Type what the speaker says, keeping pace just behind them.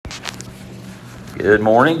Good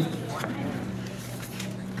morning.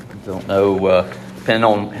 Don't know, depending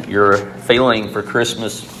on your feeling for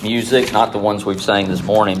Christmas music, not the ones we've sang this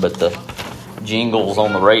morning, but the jingles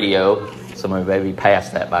on the radio. Some of you may be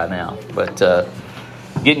past that by now. But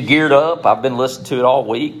getting geared up. I've been listening to it all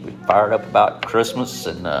week. We fired up about Christmas.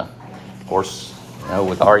 And, of course,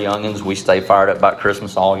 with our youngins, we stay fired up about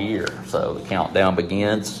Christmas all year. So the countdown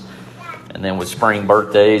begins. And then with spring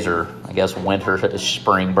birthdays, or I guess winter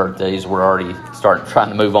spring birthdays, we're already trying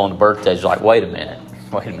to move on to birthdays. Like, wait a minute,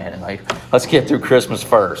 let's get through Christmas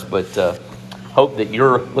first. But hope that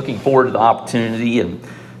you're looking forward to the opportunity and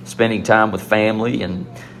spending time with family. And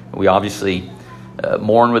we obviously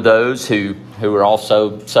mourn with those who are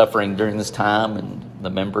also suffering during this time and the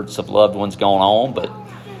remembrance of loved ones going on. But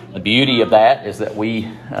the beauty of that is that we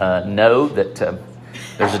know that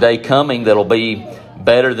there's a day coming that'll be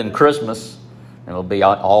better than Christmas, and it'll be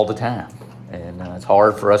all the time. And it's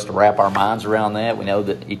hard for us to wrap our minds around that. We know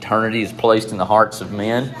that eternity is placed in the hearts of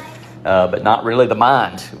men, but not really the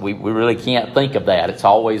mind. We really can't think of that. It's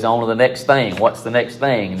always on to the next thing. What's the next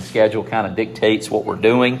thing? And the schedule kind of dictates what we're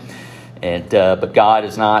doing. And but God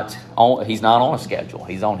is not on. He's not on a schedule.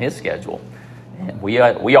 He's on His schedule, and we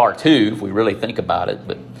are too, if we really think about it.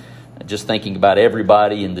 But just thinking about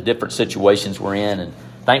everybody and the different situations we're in, and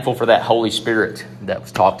thankful for that Holy Spirit that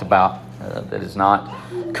was talked about, that is not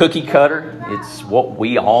cookie cutter. It's what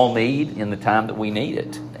we all need in the time that we need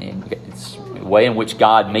it. And it's the way in which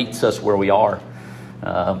God meets us where we are.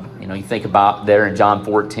 You think about there in John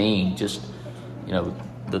 14, just,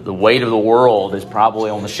 the weight of the world is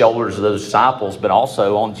probably on the shoulders of those disciples, but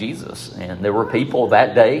also on Jesus. And there were people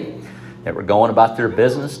that day that were going about their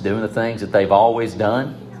business, doing the things that they've always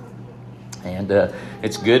done. And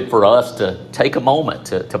it's good for us to take a moment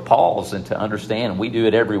to pause and to understand. We do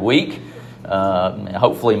it every week,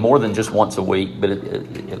 hopefully more than just once a week, but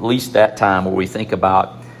at least that time where we think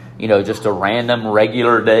about, just a random,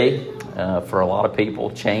 regular day for a lot of people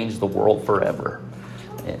change the world forever.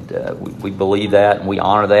 And we believe that, and we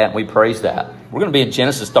honor that, and we praise that. We're going to be in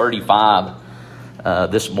Genesis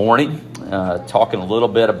 35 this morning, talking a little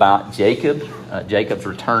bit about Jacob, Jacob's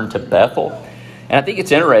return to Bethel. And I think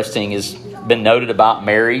it's interesting, has been noted about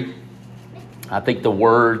Mary. I think the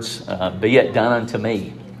words, be it done unto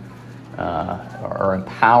me, are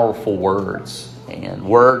powerful words. And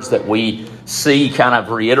words that we see kind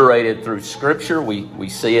of reiterated through Scripture. We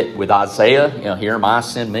see it with Isaiah, here am I,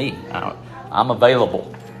 send me. I'm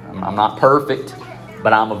available. I'm not perfect,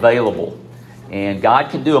 but I'm available. And God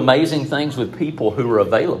can do amazing things with people who are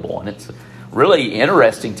available. And it's really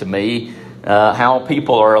interesting to me how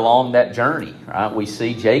people are along that journey, right? We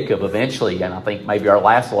see Jacob eventually, and I think maybe our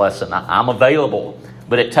last lesson, I'm available,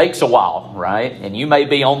 but it takes a while, right? And you may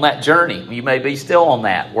be on that journey. You may be still on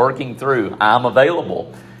that, working through, I'm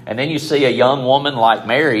available. And then you see a young woman like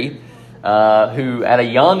Mary, who at a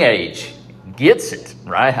young age gets it,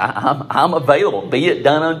 right? I'm available. Be it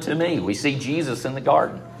done unto me. We see Jesus in the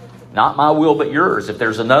garden. Not my will, but yours. If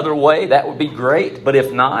there's another way, that would be great. But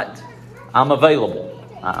if not, I'm available.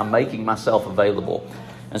 I'm making myself available.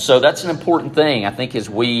 And so that's an important thing, I think, as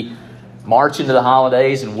we march into the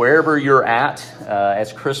holidays and wherever you're at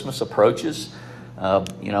as Christmas approaches. A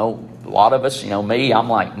lot of us, me, I'm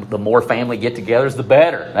like, the more family get-togethers, the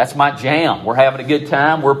better. That's my jam. We're having a good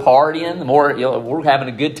time. We're partying. The more, we're having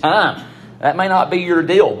a good time. That may not be your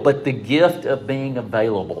deal, but the gift of being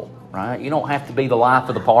available, right? You don't have to be the life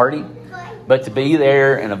of the party. But to be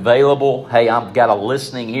there and available, hey, I've got a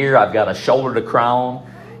listening ear, I've got a shoulder to cry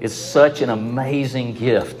on, is such an amazing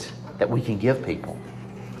gift that we can give people.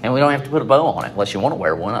 And we don't have to put a bow on it, unless you want to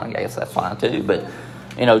wear one. I guess that's fine too. But,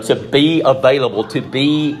 to be available, to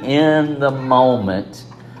be in the moment,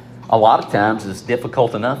 a lot of times is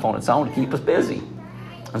difficult enough on its own to keep us busy.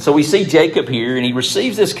 And so we see Jacob here, and he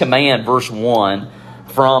receives this command, verse 1,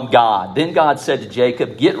 from God. Then God said to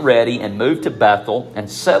Jacob, get ready and move to Bethel and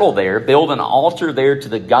settle there. Build an altar there to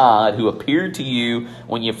the God who appeared to you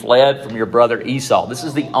when you fled from your brother Esau. This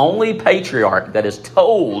is the only patriarch that is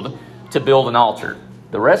told to build an altar.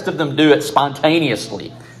 The rest of them do it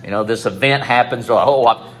spontaneously. This event happens.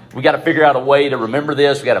 We got to figure out a way to remember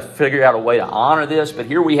this. We got to figure out a way to honor this. But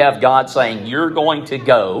here we have God saying, you're going to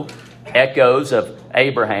go. Echoes of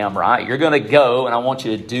Abraham, right? You're going to go, and I want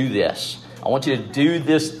you to do this. I want you to do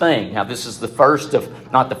this thing. Now, this is the first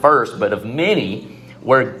of, not the first, but of many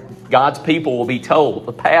where God's people will be told,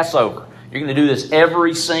 the Passover. You're going to do this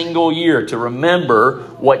every single year to remember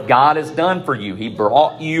what God has done for you. He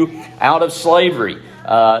brought you out of slavery.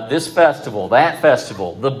 This festival, that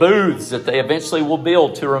festival, the booths that they eventually will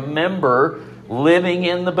build to remember living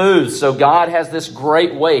in the booth. So God has this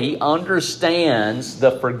great way. He understands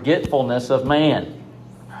the forgetfulness of man.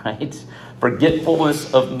 Right?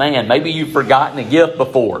 Forgetfulness of man. Maybe you've forgotten a gift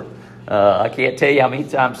before. I can't tell you how many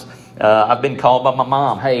times I've been called by my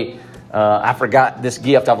mom. Hey, I forgot this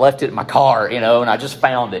gift. I've left it in my car, and I just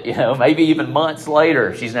found it. Maybe even months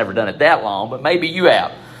later. She's never done it that long, but maybe you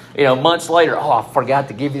have. Months later, I forgot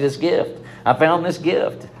to give you this gift. I found this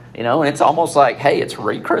gift. And it's almost like, hey, it's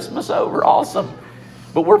Christmas over. Awesome.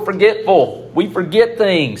 But we're forgetful. We forget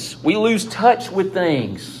things. We lose touch with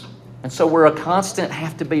things. And so we're a constant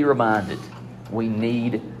have to be reminded. We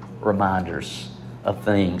need reminders of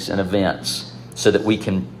things and events so that we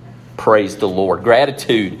can praise the Lord.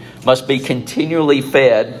 Gratitude must be continually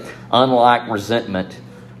fed, unlike resentment,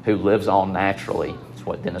 who lives on naturally. That's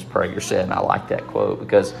what Dennis Prager said, and I like that quote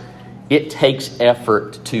because it takes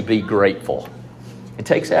effort to be grateful. It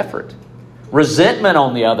takes effort. Resentment,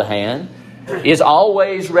 on the other hand, is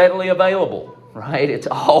always readily available, right? It's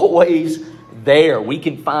always there. We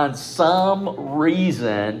can find some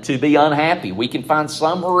reason to be unhappy. We can find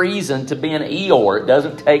some reason to be an Eeyore. It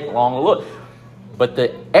doesn't take long to look. But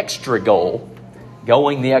the extra goal,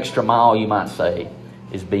 going the extra mile, you might say,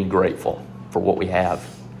 is being grateful for what we have.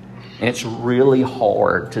 And it's really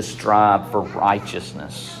hard to strive for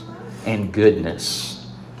righteousness and goodness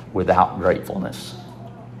without gratefulness.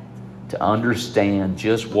 To understand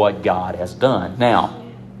just what God has done. Now,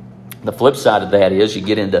 the flip side of that is you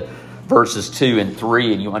get into verses 2 and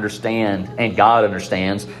 3 and you understand, and God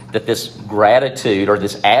understands, that this gratitude or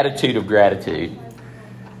this attitude of gratitude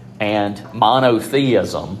and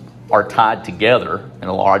monotheism are tied together in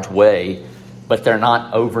a large way, but they're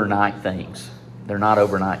not overnight things. They're not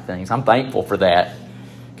overnight things. I'm thankful for that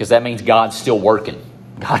because that means God's still working.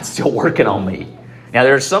 God's still working on me. Now,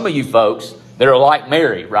 there are some of you folks that are like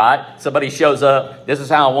Mary, right? Somebody shows up, this is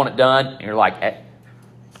how I want it done, and you're like,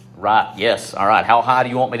 right, yes, all right, how high do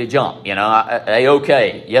you want me to jump?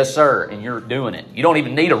 Okay, yes, sir, and you're doing it. You don't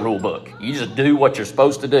even need a rule book. You just do what you're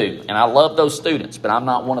supposed to do. And I love those students, but I'm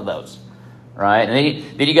not one of those, right? And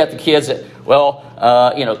then you got the kids that,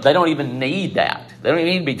 they don't even need that. They don't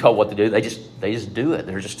even need to be told what to do. They just do it.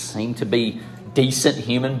 They just seem to be decent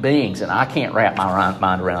human beings, and I can't wrap my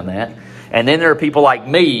mind around that. And then there are people like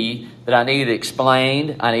me that I need it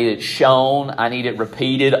explained, I need it shown, I need it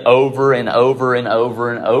repeated over and over and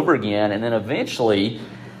over and over again. And then eventually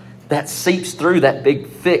that seeps through that big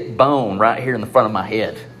thick bone right here in the front of my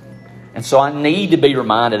head. And so I need to be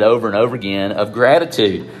reminded over and over again of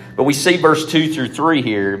gratitude. But we see verse 2 through 3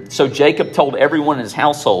 here. So Jacob told everyone in his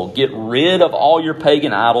household, get rid of all your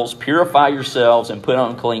pagan idols, purify yourselves, and put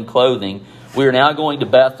on clean clothing. We are now going to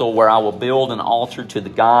Bethel, where I will build an altar to the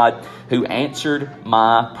God who answered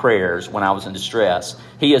my prayers when I was in distress.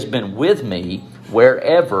 He has been with me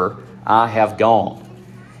wherever I have gone.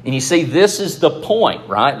 And you see, this is the point,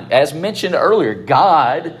 right? As mentioned earlier,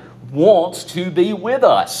 God wants to be with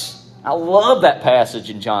us. I love that passage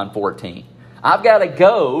in John 14. I've got to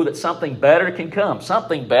go that something better can come.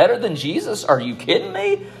 Something better than Jesus? Are you kidding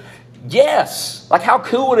me? Yes. Like, how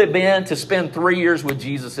cool would it have been to spend 3 years with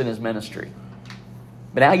Jesus in his ministry?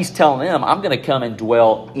 But now he's telling them, I'm going to come and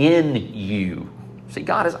dwell in you. See,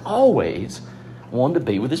 God has always wanted to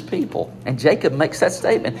be with his people. And Jacob makes that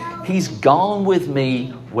statement. He's gone with me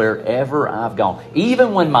wherever I've gone.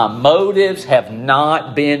 Even when my motives have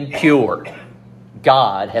not been pure,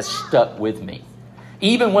 God has stuck with me.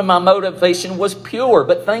 Even when my motivation was pure,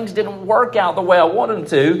 but things didn't work out the way I wanted them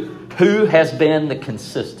to, who has been the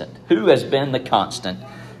consistent? Who has been the constant?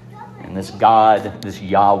 And this God, this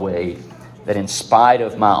Yahweh, that in spite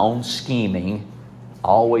of my own scheming,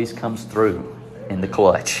 always comes through in the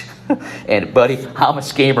clutch. And buddy, I'm a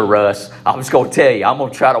schemer, Russ. I'm just going to tell you, I'm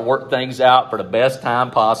going to try to work things out for the best time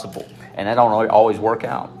possible. And that don't always work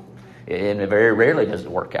out. And it very rarely does it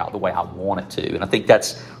work out the way I want it to. And I think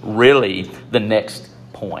that's really the next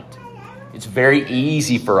point. It's very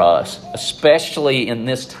easy for us, especially in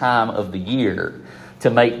this time of the year, to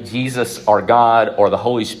make Jesus our God or the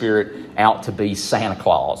Holy Spirit out to be Santa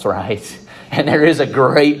Claus, right? And there is a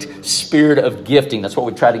great spirit of gifting. That's what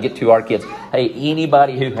we try to get to our kids. Hey,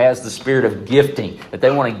 anybody who has the spirit of gifting, that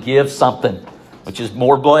they want to give something, which is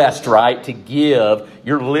more blessed, right? To give,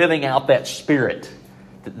 you're living out that spirit,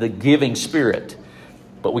 the giving spirit.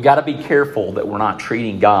 But we got to be careful that we're not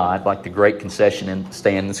treating God like the great concession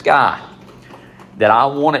stand in the sky. That I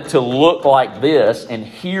want it to look like this, and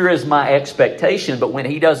here is my expectation. But when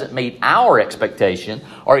he doesn't meet our expectation,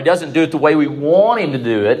 or he doesn't do it the way we want him to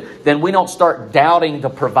do it, then we don't start doubting the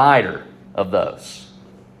provider of those.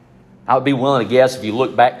 I would be willing to guess, if you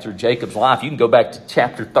look back through Jacob's life, you can go back to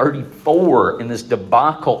chapter 34 in this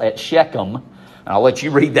debacle at Shechem, I'll let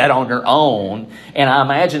you read that on your own. And I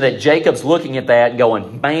imagine that Jacob's looking at that and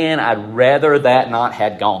going, man, I'd rather that not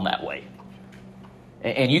had gone that way.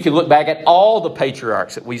 And you can look back at all the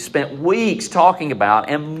patriarchs that we spent weeks talking about,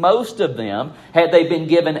 and most of them, had they been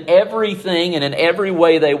given everything and in every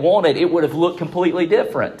way they wanted, it would have looked completely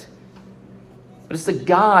different. But it's the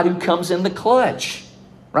God who comes in the clutch,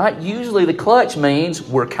 right? Usually the clutch means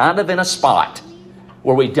we're kind of in a spot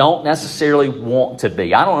where we don't necessarily want to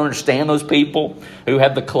be. I don't understand those people who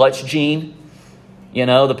have the clutch gene. You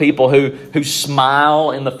know, the people who smile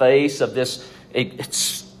in the face of this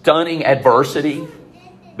stunning adversity,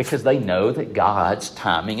 because they know that God's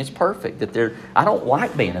timing is perfect. I don't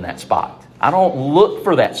like being in that spot. I don't look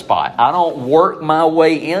for that spot. I don't work my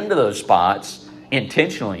way into those spots,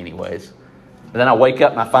 intentionally anyways. But then I wake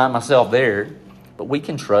up and I find myself there. But we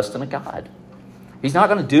can trust in a God. He's not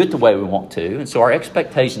going to do it the way we want to. And so our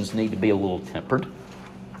expectations need to be a little tempered.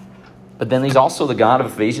 But then He's also the God of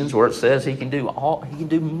Ephesians, where it says He can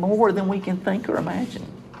do more than we can think or imagine.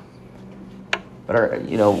 But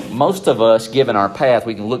most of us, given our path,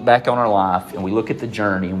 we can look back on our life and we look at the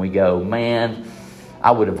journey and we go, man,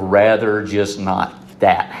 I would have rather just not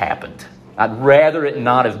that happened. I'd rather it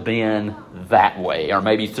not have been that way, or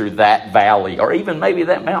maybe through that valley, or even maybe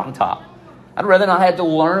that mountaintop. I'd rather not have to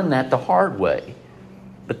learn that the hard way.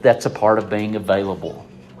 But that's a part of being available.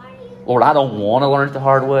 Lord, I don't want to learn it the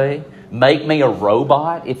hard way. Make me a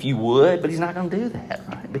robot if you would, but He's not going to do that,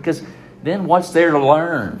 right? Because then what's there to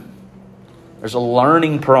learn? There's a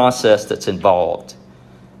learning process that's involved.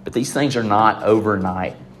 But these things are not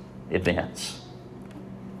overnight events.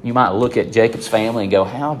 You might look at Jacob's family and go,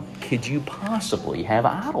 how could you possibly have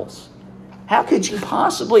idols? How could you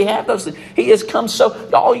possibly have those things? He has come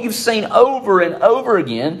all you've seen over and over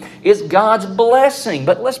again is God's blessing.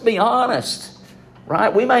 But let's be honest,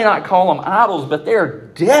 right? We may not call them idols, but there are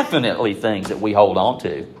definitely things that we hold on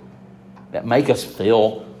to that make us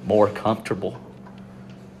feel more comfortable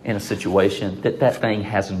in a situation that thing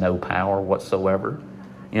has no power whatsoever.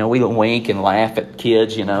 We wink and laugh at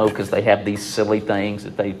kids, because they have these silly things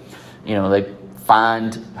that they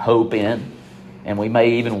find hope in. And we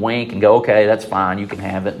may even wink and go, okay, that's fine, you can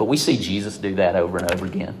have it. But we see Jesus do that over and over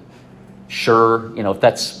again. Sure, if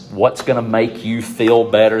that's what's going to make you feel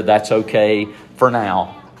better, that's okay for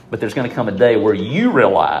now. But there's going to come a day where you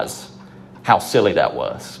realize how silly that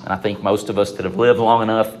was. And I think most of us that have lived long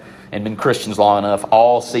enough and been Christians long enough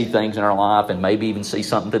all see things in our life, and maybe even see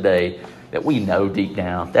something today that we know deep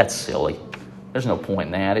down, that's silly. There's no point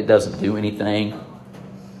in that. It doesn't do anything.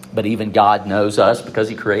 But even God knows us because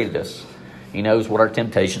He created us. He knows what our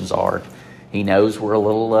temptations are. He knows we're a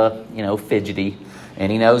little, fidgety. And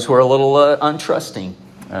He knows we're a little untrusting.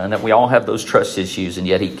 And that we all have those trust issues, and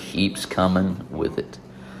yet He keeps coming with it.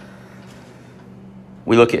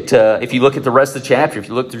 We look at, if you look at the rest of the chapter, if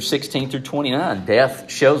you look through 16 through 29,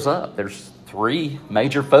 death shows up. There's 3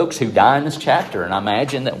 major folks who die in this chapter. And I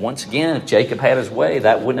imagine that once again, if Jacob had his way,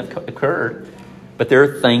 that wouldn't have occurred. But there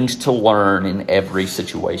are things to learn in every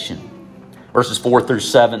situation. Verses 4 through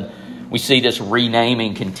 7, we see this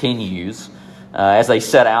renaming continues. As they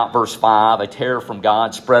set out, verse 5, a terror from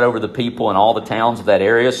God spread over the people and all the towns of that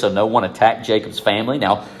area, so no one attacked Jacob's family.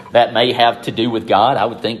 Now, that may have to do with God. I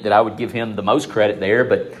would think that I would give Him the most credit there,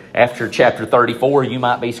 but after chapter 34, you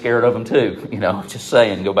might be scared of Him too. Just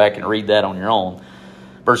saying, go back and read that on your own.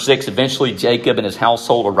 Verse 6, eventually Jacob and his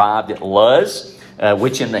household arrived at Luz,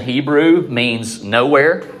 which in the Hebrew means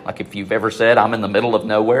nowhere. Like if you've ever said, I'm in the middle of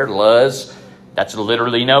nowhere, Luz, that's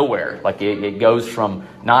literally nowhere. Like it goes from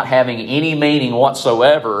not having any meaning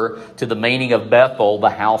whatsoever to the meaning of Bethel, the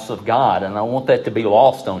house of God. And I want that to be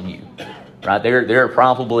lost on you. Right? They're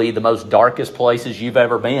probably the most darkest places you've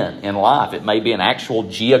ever been in life. It may be an actual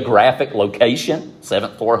geographic location,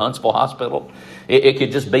 7th floor Huntsville Hospital. It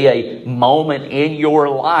could just be a moment in your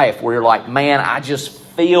life where you're like, man, I just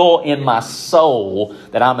feel in my soul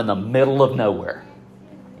that I'm in the middle of nowhere.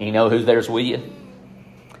 And you know who's there's with you?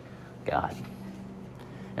 God.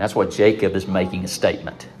 And that's what Jacob is making a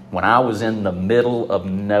statement. When I was in the middle of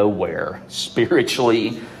nowhere,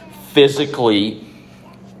 spiritually, physically,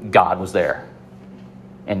 God was there.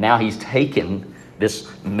 And now He's taken this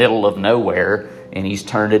middle of nowhere and He's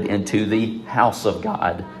turned it into the house of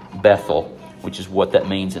God, Bethel, which is what that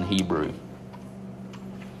means in Hebrew.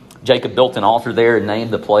 Jacob built an altar there and named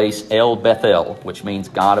the place El Bethel, which means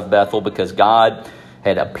God of Bethel, because God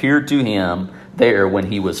had appeared to him there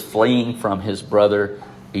when he was fleeing from his brother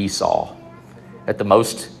Esau. At the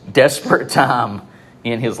most desperate time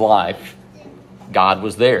in his life, God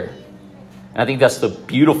was there. And I think that's the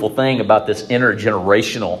beautiful thing about this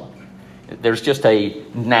intergenerational. There's just a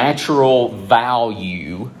natural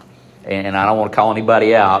value and I don't want to call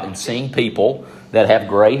anybody out, and seeing people that have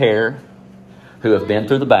gray hair, who have been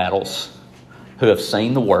through the battles, who have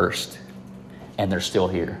seen the worst, and they're still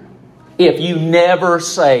here. If you never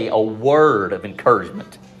say a word of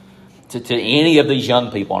encouragement to any of these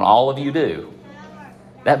young people, and all of you do,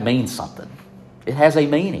 that means something. It has a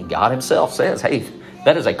meaning. God himself says, hey,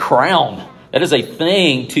 that is a crown. That is a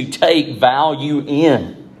thing to take value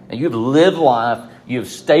in. And you have lived life, you have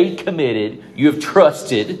stayed committed, you have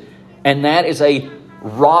trusted, and that is a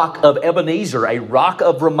rock of Ebenezer, a rock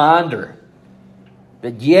of reminder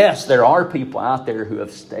that yes, there are people out there who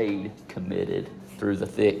have stayed committed through the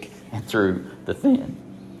thick and through the thin.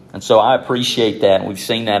 And so I appreciate that. We've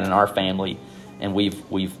seen that in our family, and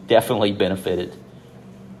we've definitely benefited.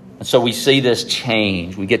 And so we see this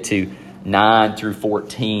change. We get to 9 through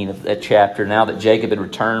 14 of that chapter. Now that Jacob had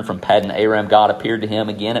returned from Paddan Aram, God appeared to him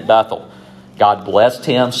again at Bethel. God blessed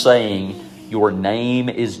him, saying, your name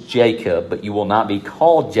is Jacob, but you will not be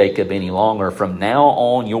called Jacob any longer. From now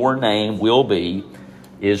on, your name will be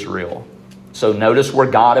Israel. So notice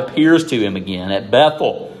where God appears to him again, at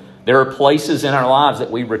Bethel. There are places in our lives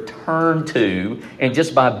that we return to, and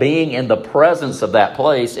just by being in the presence of that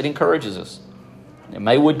place, it encourages us. At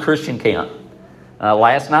Maywood Christian Camp,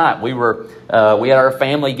 last night we had our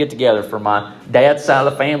family get together for my dad's side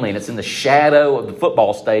of the family, and it's in the shadow of the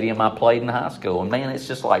football stadium I played in high school. And man, it's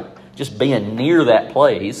just like just being near that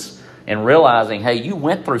place and realizing, hey, you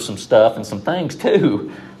went through some stuff and some things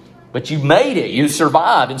too, but you made it, you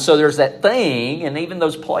survived. And so there's that thing, and even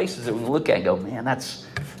those places that we look at and go, man, that's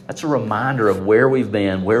a reminder of where we've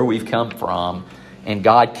been, where we've come from. And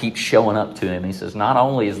God keeps showing up to him. He says, not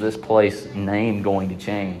only is this place name going to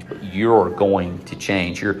change, but you're going to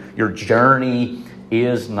change. Your journey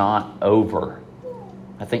is not over.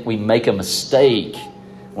 I think we make a mistake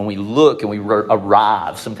when we look and we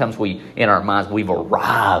arrive. Sometimes in our minds, we've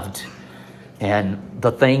arrived. And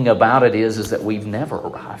the thing about it is that we've never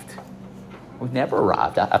arrived. We've never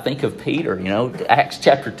arrived. I think of Peter, Acts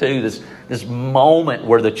chapter 2, this moment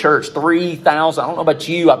where the church, 3,000, I don't know about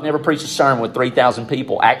you, I've never preached a sermon with 3,000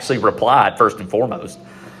 people actually replied first and foremost.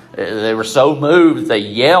 They were so moved, they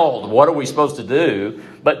yelled, what are we supposed to do?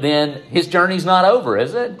 But then his journey's not over,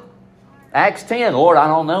 is it? Acts 10, Lord, I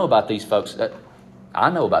don't know about these folks.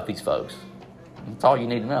 I know about these folks. That's all you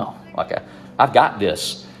need to know. I've got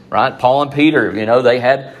this, right? Paul and Peter, they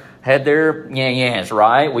had their yes,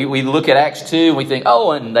 right? We look at Acts 2 and we think,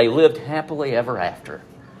 and they lived happily ever after.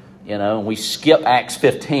 And we skip Acts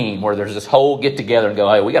 15 where there's this whole get together and go,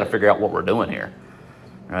 hey, we got to figure out what we're doing here.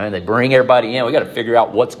 Right? They bring everybody in. We got to figure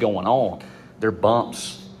out what's going on. There are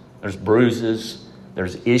bumps, there's bruises,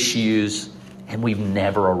 there's issues, and we've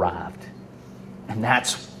never arrived. And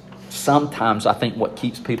that's sometimes, I think, what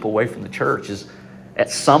keeps people away from the church is at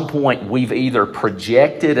some point we've either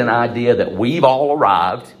projected an idea that we've all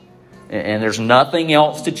arrived and there's nothing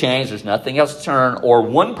else to change, there's nothing else to turn, or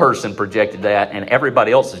one person projected that and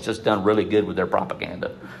everybody else has just done really good with their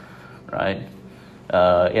propaganda, right?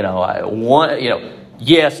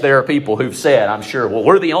 Yes, there are people who've said, I'm sure, well,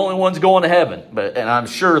 we're the only ones going to heaven, and I'm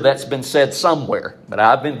sure that's been said somewhere. But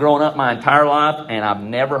I've been growing up my entire life, and I've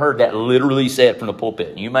never heard that literally said from the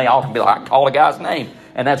pulpit. You may often be like, I call a guy's name,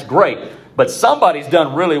 and that's great. But somebody's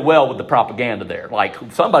done really well with the propaganda there. Like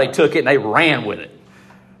somebody took it and they ran with it,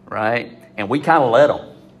 right? And we kind of let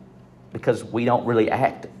them because we don't really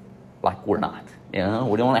act like we're not.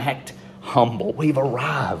 We don't act humble. We've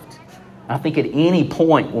arrived. I think at any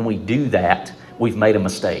point when we do that, we've made a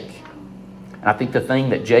mistake. And I think the thing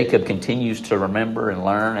that Jacob continues to remember and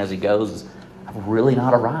learn as he goes is, I've really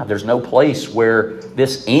not arrived. There's no place where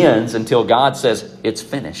this ends until God says, it's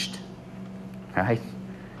finished. Right?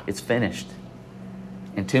 It's finished.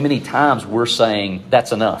 And too many times we're saying,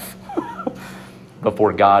 that's enough.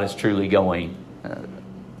 Before God is truly going,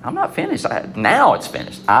 I'm not finished. Now it's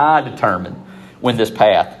finished. I determine when this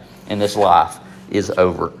path and this life is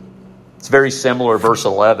over. It's very similar, verse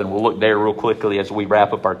 11. We'll look there real quickly as we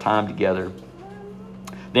wrap up our time together.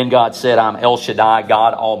 Then God said, I'm El Shaddai,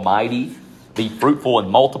 God Almighty. Be fruitful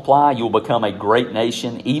and multiply. You will become a great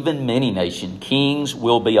nation, even many nations. Kings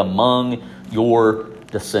will be among your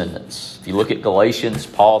descendants. If you look at Galatians,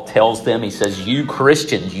 Paul tells them, he says, you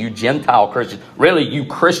Christians, you Gentile Christians, really you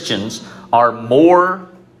Christians are more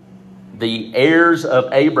the heirs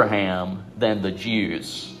of Abraham than the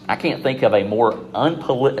Jews. I can't think of a more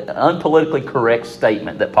unpolitically correct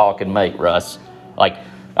statement that Paul can make, Russ. I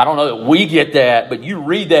don't know that we get that, but you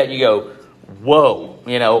read that and you go, whoa,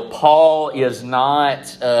 Paul is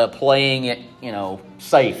not playing it,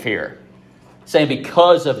 safe here. Saying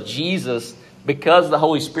because of Jesus, because of the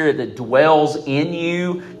Holy Spirit that dwells in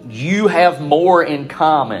you, you have more in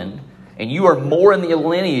common And you are more in the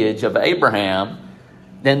lineage of Abraham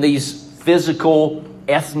than these physical,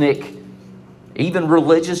 ethnic, even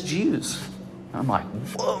religious Jews. I'm like,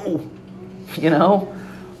 whoa,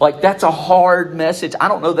 like that's a hard message. I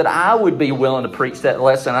don't know that I would be willing to preach that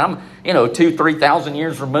lesson. I'm, 2,000-3,000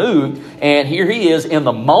 years removed, and here he is in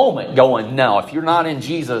the moment going, no, if you're not in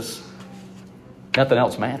Jesus, nothing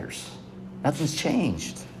else matters. Nothing's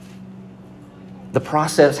changed. The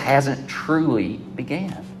process hasn't truly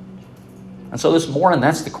began. And so this morning,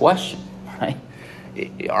 that's the question, right?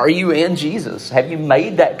 Are you in Jesus? Have you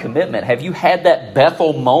made that commitment? Have you had that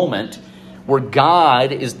Bethel moment where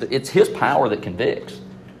God it's His power that convicts,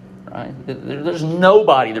 right? There's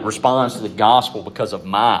nobody that responds to the gospel because of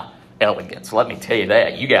my elegance. Let me tell you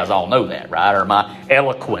that. You guys all know that, right? Or my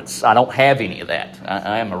eloquence. I don't have any of that.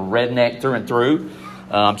 I am a redneck through and through.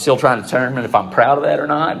 I'm still trying to determine if I'm proud of that or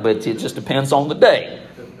not, but it just depends on the day.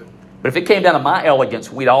 But if it came down to my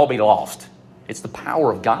elegance, we'd all be lost. It's the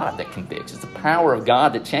power of God that convicts. It's the power of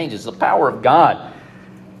God that changes. It's the power of God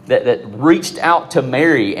that reached out to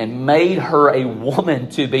Mary and made her a woman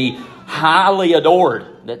to be highly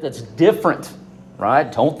adored. That's different, right?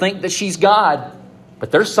 Don't think that she's God, but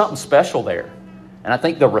there's something special there. And I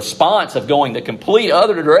think the response of going the complete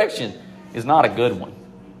other direction is not a good one.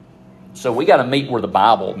 So we got to meet where the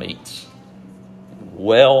Bible meets.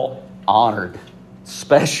 Well honored,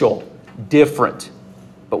 special, different.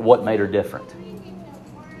 But what made her different?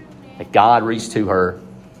 That God reached to her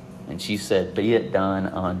and she said, be it done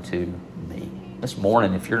unto me. This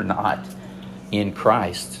morning, if you're not in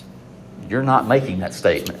Christ, you're not making that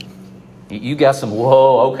statement. You got some,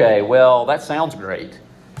 whoa, okay, well, that sounds great.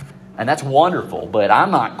 And that's wonderful, but I'm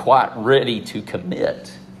not quite ready to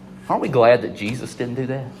commit. Aren't we glad that Jesus didn't do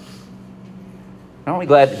that? Aren't we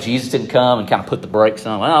glad that Jesus didn't come and kind of put the brakes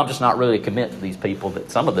on? Well, I'm just not really commit to these people, that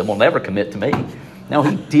some of them will never commit to me. No,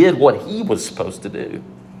 He did what He was supposed to do.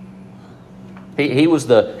 He was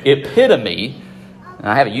the epitome, and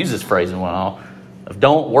I haven't used this phrase in a while, of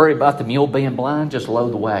don't worry about the mule being blind, just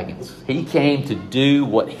load the wagons. He came to do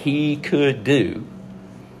what He could do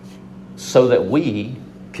so that we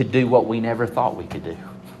could do what we never thought we could do.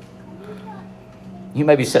 You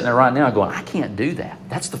may be sitting there right now going, I can't do that.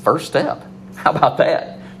 That's the first step. How about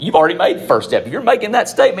that? You've already made the first step. If you're making that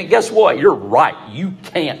statement, guess what? You're right. You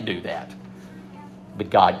can't do that. But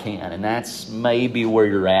God can. And that's maybe where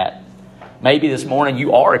you're at. Maybe this morning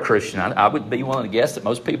you are a Christian. I would be willing to guess that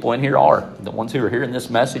most people in here are. The ones who are hearing this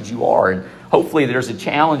message, you are. And hopefully there's a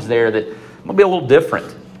challenge there that I'm going to be a little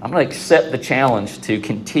different. I'm going to accept the challenge to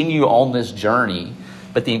continue on this journey.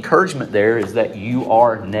 But the encouragement there is that you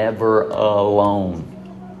are never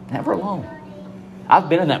alone. Never alone. I've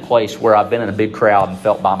been in that place where I've been in a big crowd and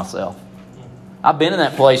felt by myself. I've been in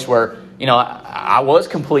that place where, I was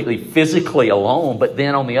completely physically alone, but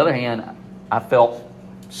then on the other hand, I felt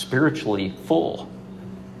spiritually full.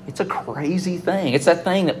 It's a crazy thing. It's that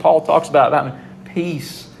thing that Paul talks about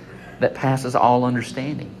peace that passes all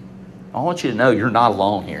understanding. I want you to know you're not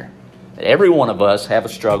alone here. That every one of us have a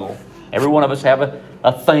struggle. Every one of us have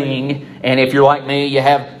a thing. And if you're like me, you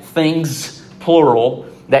have things, plural,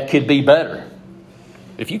 that could be better.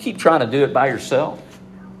 If you keep trying to do it by yourself,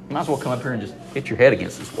 you might as well come up here and just hit your head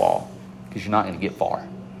against this wall, because you're not going to get far.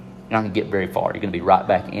 You're not going to get very far. You're going to be right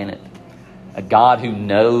back in it. A God who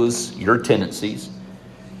knows your tendencies,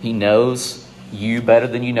 He knows you better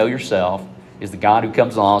than you know yourself, is the God who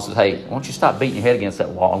comes along and says, hey, why don't you stop beating your head against that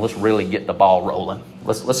wall and let's really get the ball rolling.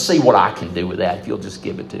 Let's see what I can do with that if you'll just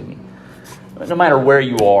give it to me. But no matter where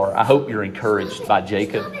you are, I hope you're encouraged by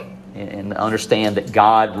Jacob and understand that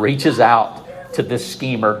God reaches out to this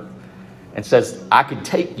schemer and says, I can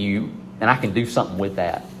take you and I can do something with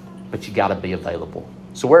that, but you got to be available.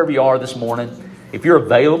 So wherever you are this morning, if you're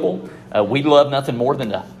available, we'd love nothing more than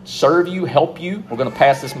to serve you, help you. We're going to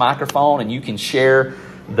pass this microphone and you can share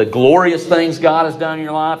the glorious things God has done in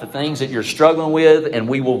your life, the things that you're struggling with, and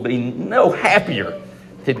we will be no happier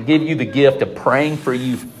to give you the gift of praying for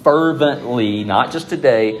you fervently, not just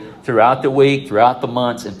today, throughout the week, throughout the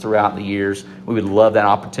months, and throughout the years. We would love that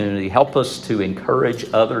opportunity. Help us to encourage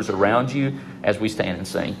others around you as we stand and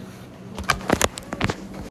sing.